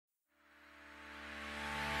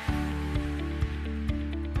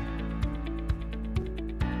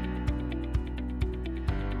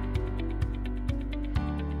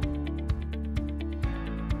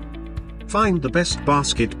Find the best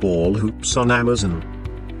basketball hoops on Amazon.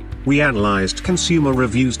 We analyzed consumer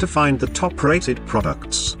reviews to find the top-rated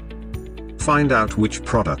products. Find out which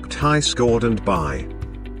product high scored and buy.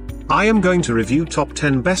 I am going to review top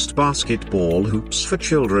 10 best basketball hoops for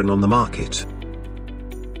children on the market.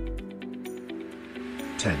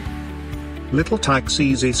 10. Little Tikes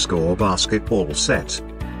EasyScore Basketball Set.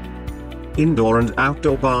 Indoor and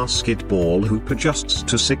outdoor basketball hoop adjusts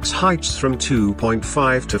to 6 heights from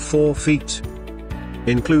 2.5 to 4 feet.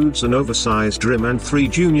 Includes an oversized rim and 3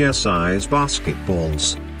 junior-size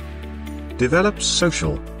basketballs. Develops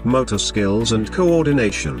social, motor skills and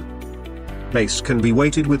coordination. Base can be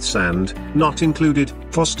weighted with sand, not included,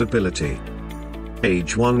 for stability.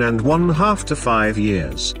 Age 1½ to 5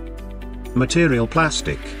 years. Material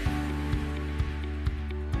plastic.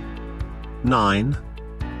 9.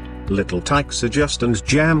 Little Tikes Adjust and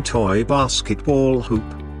Jam Toy Basketball Hoop.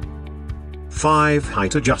 5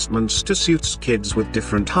 height adjustments to suit kids with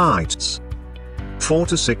different heights. 4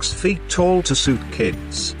 to 6 feet tall to suit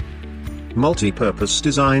kids. Multi-purpose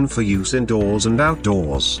design for use indoors and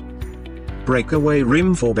outdoors. Breakaway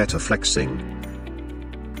rim for better flexing.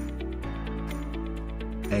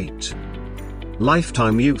 8.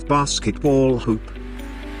 Lifetime Youth Basketball Hoop.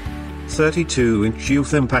 32-inch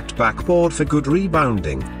Youth Impact Backboard for good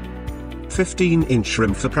rebounding. 15-inch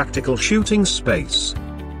rim for practical shooting space.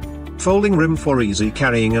 Folding rim for easy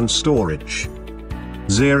carrying and storage.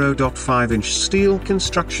 0.5-inch steel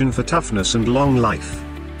construction for toughness and long life.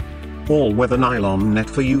 All-weather nylon net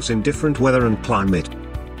for use in different weather and climate.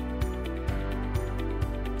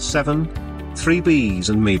 7.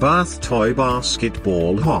 3Bs and Me Bath Toy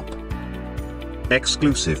Basketball Hop.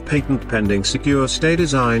 Exclusive patent-pending secure stay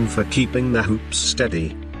design for keeping the hoops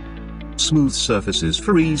steady. Smooth surfaces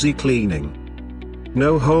for easy cleaning.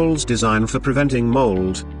 No holes design for preventing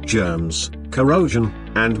mold, germs, corrosion,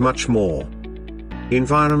 and much more.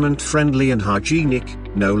 Environment-friendly and hygienic,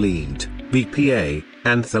 no lead, BPA,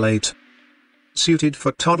 and phthalate. Suited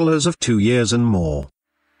for toddlers of 2 years and more.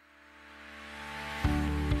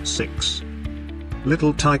 6.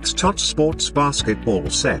 Little Tikes TotSports Basketball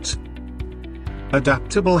Set.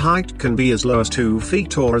 Adaptable height can be as low as 2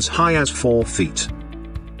 feet or as high as 4 feet.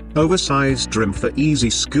 Oversized rim for easy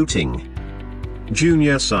scooting.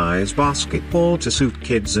 Junior size basketball to suit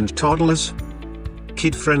kids and toddlers.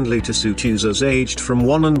 Kid friendly to suit users aged from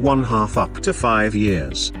 1½ up to 5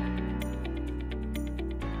 years.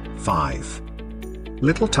 5.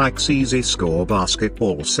 Little Tikes EasyScore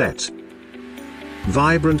Basketball Set.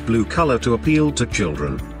 Vibrant blue color to appeal to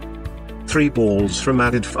children. 3 balls from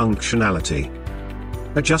added functionality.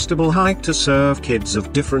 Adjustable height to serve kids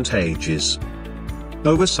of different ages.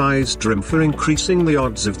 Oversized rim for increasing the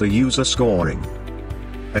odds of the user scoring.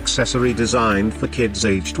 Accessory designed for kids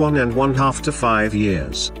aged 1½ to 5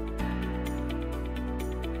 years.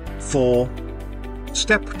 4.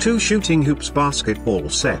 Step 2 Shooting Hoops Basketball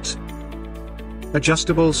Set.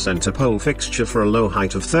 Adjustable center pole fixture for a low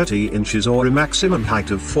height of 30 inches or a maximum height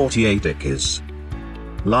of 48 inches.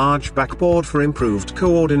 Large backboard for improved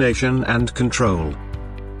coordination and control.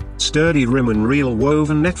 Sturdy rim and reel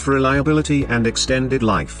woven net for reliability and extended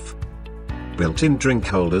life. Built-in drink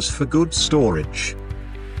holders for good storage.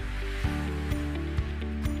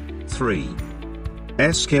 3.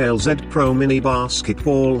 SKLZ Pro Mini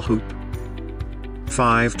Basketball Hoop.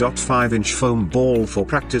 5.5-inch foam ball for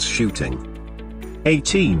practice shooting.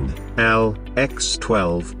 18L x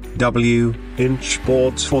 12W-inch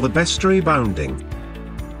boards for the best rebounding.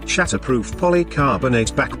 Shatterproof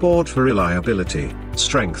polycarbonate backboard for reliability,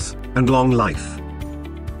 strength, and long life.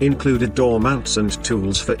 Included door mounts and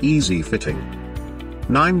tools for easy fitting.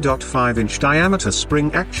 9.5-inch diameter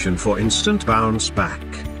spring action for instant bounce back.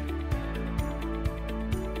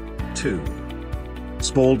 2.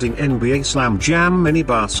 Spalding NBA Slam Jam Mini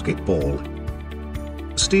Basketball.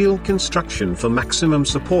 Steel construction for maximum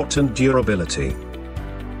support and durability.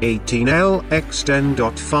 18L x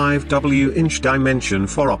 10.5W-inch dimension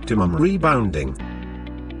for optimum rebounding.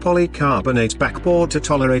 Polycarbonate backboard to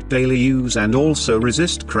tolerate daily use and also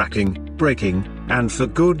resist cracking, breaking, and for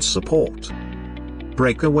good support.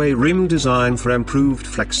 Breakaway rim design for improved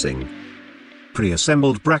flexing.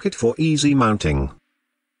 Pre-assembled bracket for easy mounting.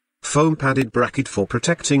 Foam padded bracket for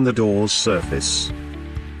protecting the door's surface.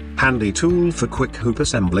 Handy tool for quick hoop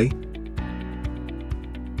assembly.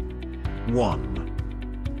 1.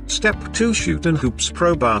 Step 2 Shootin Hoops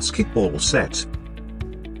Pro Basketball Set.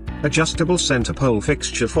 Adjustable center pole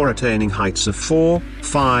fixture for attaining heights of 4,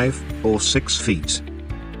 5, or 6 feet.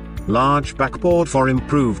 Large backboard for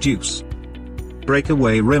improved use.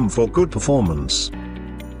 Breakaway rim for good performance.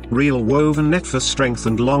 Reel woven net for strength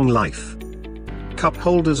and long life. cup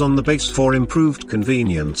holders on the base for improved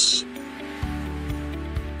convenience.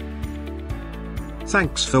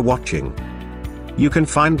 Thanks for watching. You can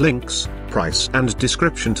find links, price and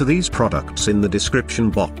description to these products in the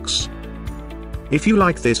description box. If you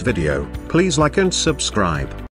like this video, please like and subscribe.